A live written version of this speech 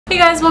Hey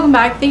guys, welcome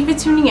back. Thank you for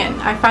tuning in.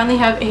 I finally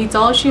have a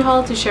Dollar Tree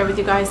haul to share with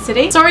you guys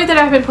today. Sorry that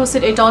I haven't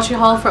posted a Dollar Tree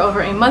haul for over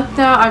a month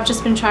now. I've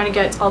just been trying to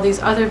get all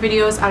these other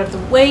videos out of the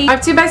way. I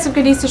have 2 bags of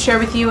goodies to share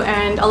with you,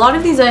 and a lot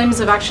of these items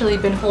have actually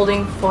been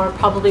holding for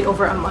probably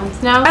over a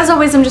month now. As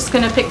always, I'm just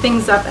gonna pick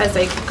things up as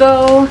I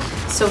go.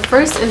 So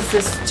first is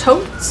this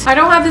tote. I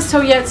don't have this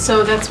tote yet,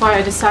 so that's why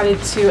I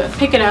decided to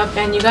pick it up.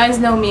 And you guys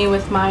know me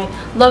with my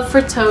love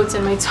for totes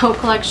and my tote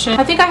collection.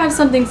 I think I have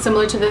something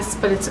similar to this,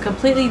 but it's a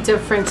completely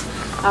different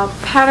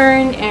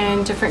pattern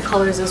and different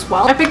colors as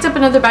well. I picked up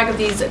another bag of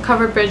these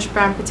Covered Bridge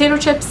brand potato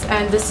chips,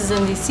 and this is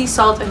in the sea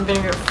salt and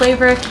vinegar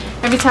flavor.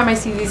 Every time I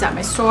see these at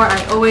my store,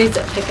 I always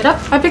pick it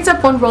up. I picked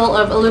up 1 roll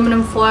of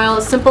aluminum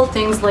foil. Simple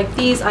things like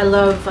these I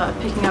love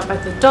picking up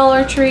at the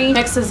Dollar Tree.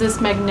 Next is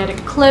this magnetic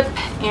clip,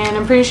 and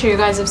I'm pretty sure you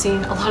guys have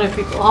seen a lot of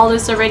people haul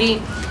this already.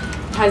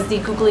 It has the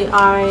googly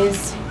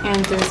eyes,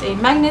 and there's a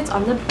magnet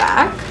on the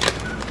back.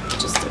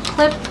 Just a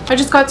clip. I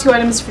just got 2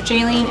 items for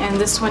Jaylene, and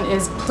this one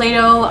is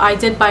Play-Doh. I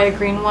did buy a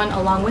green one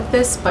along with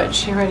this, but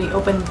she already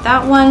opened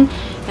that one.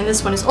 And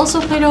this one is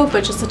also Play-Doh,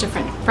 but just a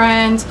different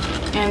brand.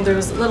 And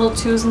there's little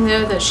tools in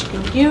there that she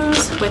can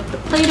use with the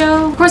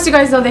Play-Doh. Of course, you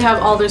guys know they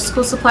have all their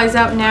school supplies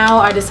out now.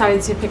 I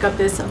decided to pick up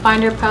this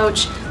binder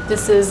pouch.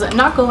 This is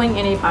not going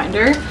in a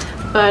binder,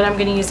 but I'm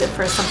going to use it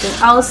for something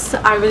else.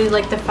 I really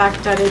like the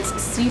fact that it's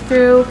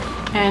see-through,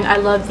 and I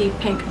love the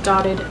pink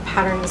dotted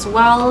pattern as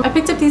well. I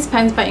picked up these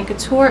pens by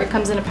Incatur. It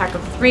comes in a pack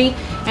of 3,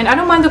 and I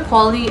don't mind the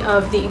quality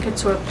of the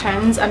Incatur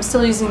pens. I'm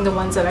still using the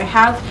ones that I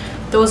have.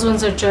 Those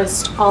ones are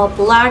just all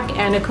black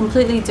and a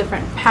completely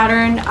different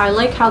pattern. I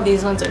like how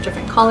these ones are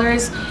different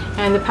colors,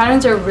 and the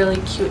patterns are really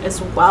cute as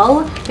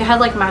well. They had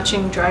like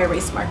matching dry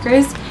erase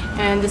markers,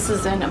 and this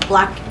is in a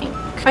black ink.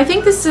 I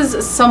think this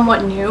is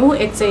somewhat new.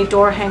 It's a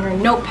door hanger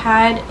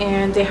notepad,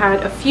 and they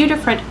had a few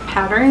different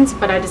patterns,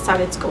 but I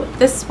decided to go with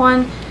this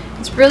one.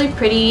 It's really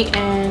pretty,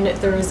 and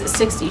there's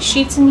 60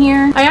 sheets in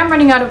here. I am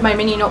running out of my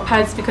mini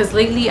notepads because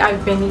lately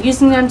I've been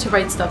using them to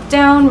write stuff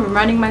down,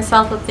 reminding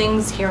myself of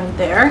things here and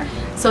there.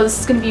 So this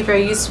is going to be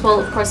very useful.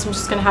 Of course, I'm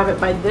just going to have it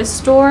by this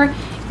door,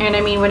 and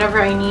I mean,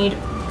 whenever I need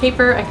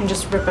paper, I can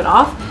just rip it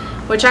off.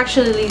 Which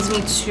actually leads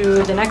me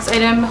to the next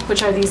item,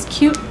 which are these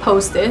cute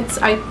post-its.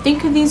 I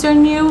think these are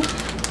new,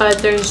 but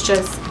there's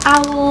just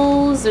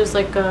owls. There's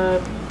like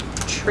a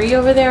tree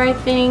over there, I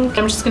think.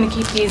 I'm just gonna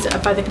keep these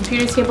by the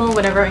computer table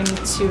whenever I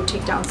need to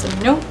take down some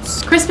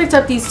notes. Chris picked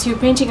up these 2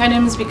 painting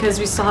items because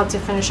we still have to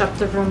finish up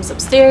the rooms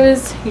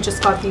upstairs. He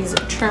just got these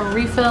trim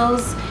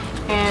refills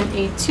and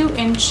a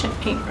 2-inch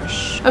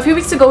paintbrush. A few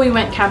weeks ago we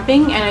went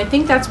camping, and I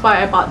think that's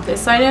why I bought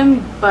this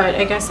item, but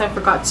I guess I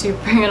forgot to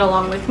bring it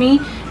along with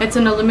me. It's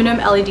an aluminum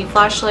LED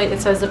flashlight.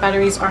 It says the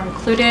batteries are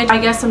included. I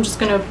guess I'm just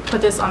gonna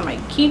put this on my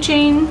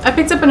keychain. I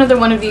picked up another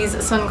one of these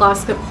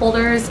sunglass clip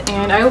holders,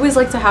 and I always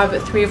like to have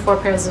 3 or 4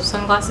 pairs of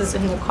sunglasses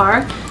in the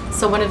car.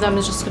 So one of them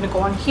is just going to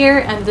go on here,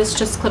 and this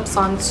just clips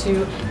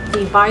onto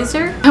the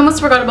visor. I almost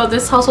forgot about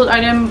this household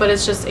item, but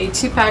it's just a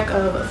 2-pack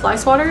of fly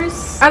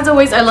swatters. As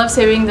always, I love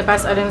saving the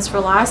best items for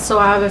last, so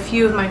I have a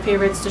few of my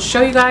favorites to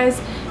show you guys.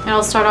 And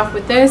I'll start off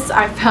with this.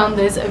 I found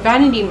this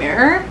vanity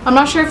mirror. I'm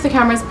not sure if the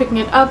camera is picking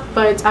it up,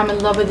 but I'm in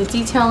love with the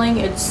detailing.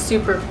 It's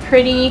super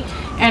pretty,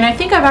 and I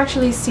think I've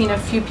actually seen a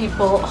few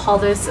people haul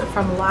this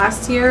from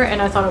last year,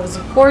 and I thought it was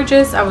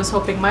gorgeous. I was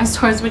hoping my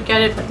stores would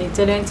get it, but they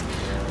didn't.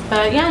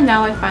 But yeah,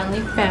 now I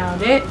finally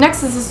found it.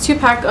 Next is this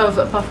 2-pack of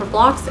buffer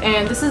blocks,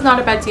 and this is not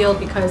a bad deal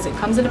because it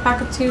comes in a pack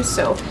of 2,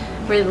 so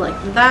really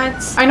like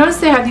that. I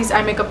noticed they have these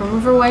eye makeup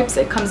remover wipes.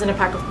 It comes in a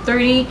pack of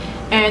 30,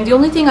 and the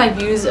only thing I've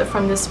used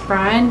from this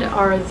brand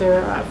are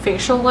their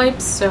facial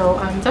wipes, so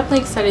I'm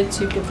definitely excited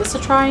to give this a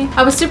try.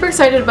 I was super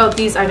excited about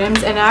these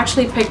items, and I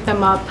actually picked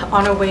them up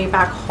on our way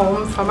back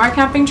home from our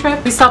camping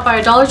trip. We stopped by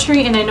a Dollar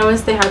Tree, and I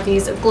noticed they have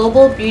these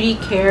Global Beauty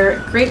Care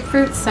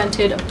grapefruit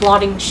scented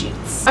blotting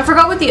sheets. I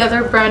forgot what the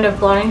other brand of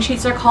blotting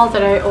sheets are called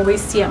that I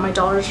always see at my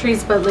Dollar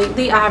Trees, but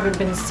lately I haven't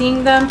been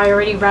seeing them. I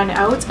already ran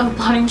out of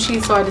blotting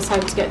sheets, so I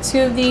decided to get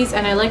 2 of these,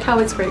 and I like how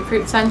it's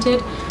grapefruit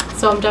scented,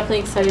 so I'm definitely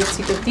excited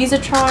to give these a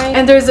try.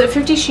 And there's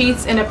 50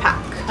 sheets in a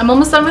pack. I'm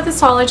almost done with this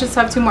haul. I just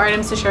have 2 more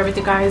items to share with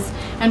you guys,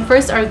 and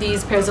first are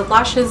these pairs of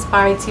lashes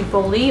by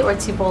Tivoli or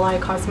Tivoli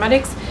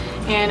Cosmetics,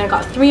 and I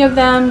got 3 of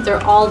them.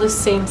 They're all the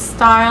same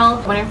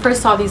style. When I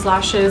first saw these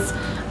lashes,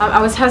 I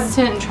was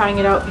hesitant in trying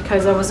it out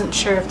because I wasn't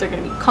sure if they're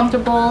going to be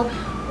comfortable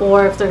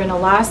or if they're gonna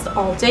last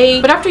all day.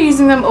 But after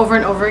using them over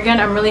and over again,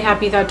 I'm really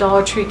happy that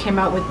Dollar Tree came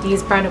out with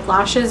these brand of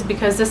lashes,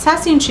 because the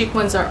sassy and chic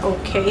ones are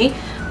okay,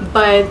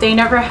 but they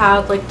never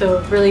have like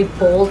the really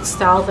bold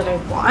style that I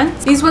want.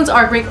 These ones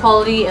are great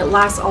quality. It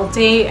lasts all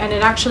day, and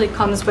it actually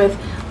comes with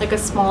like a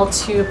small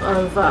tube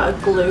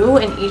of glue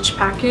in each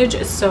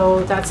package,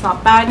 so that's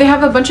not bad. They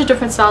have a bunch of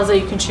different styles that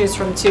you can choose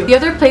from too. The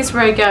other place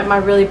where I get my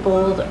really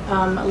bold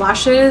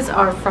lashes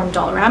are from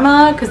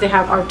Dollarama, because they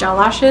have Ardell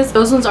lashes.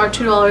 Those ones are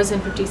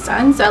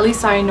 $2.50. At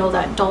least I know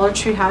that Dollar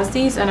Tree has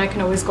these, and I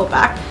can always go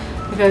back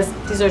because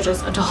these are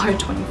just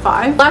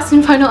 $1.25. Last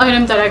and final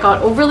item that I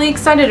got overly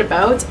excited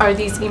about are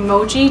these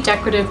Emoji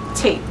decorative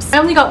tapes. I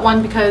only got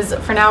one because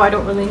for now I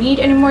don't really need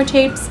any more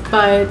tapes,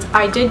 but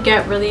I did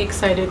get really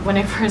excited when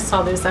I first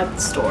saw this at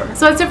the store.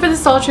 So that's it for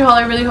this Dollar Tree haul.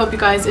 I really hope you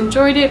guys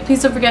enjoyed it.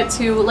 Please don't forget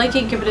to like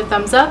it, give it a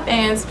thumbs up,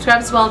 and subscribe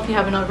as well if you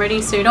haven't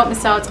already so you don't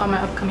miss out on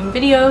my upcoming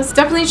videos.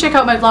 Definitely check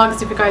out my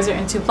vlogs if you guys are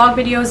into vlog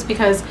videos,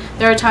 because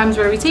there are times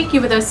where we take you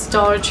with us to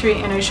Dollar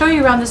Tree and I show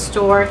you around the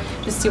store,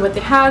 just see what they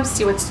have,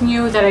 see what's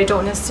new that I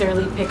don't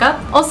necessarily pick up.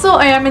 Also,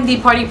 I am in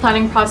the party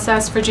planning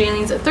process for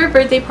Jaylene's 3rd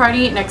birthday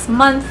party next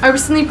month. I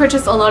recently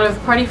purchased a lot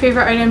of party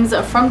favorite items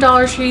from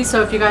Dollar Tree,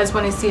 so if you guys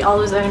want to see all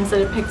those items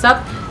that I picked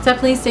up,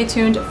 definitely stay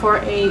tuned for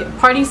a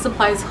party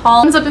supplies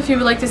haul. Thumbs up if you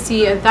would like to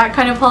see that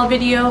kind of haul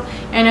video.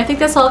 And I think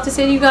that's all I have to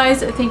say to you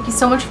guys. Thank you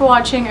so much for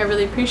watching. I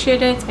really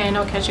appreciate it, and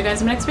I'll catch you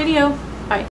guys in the next video.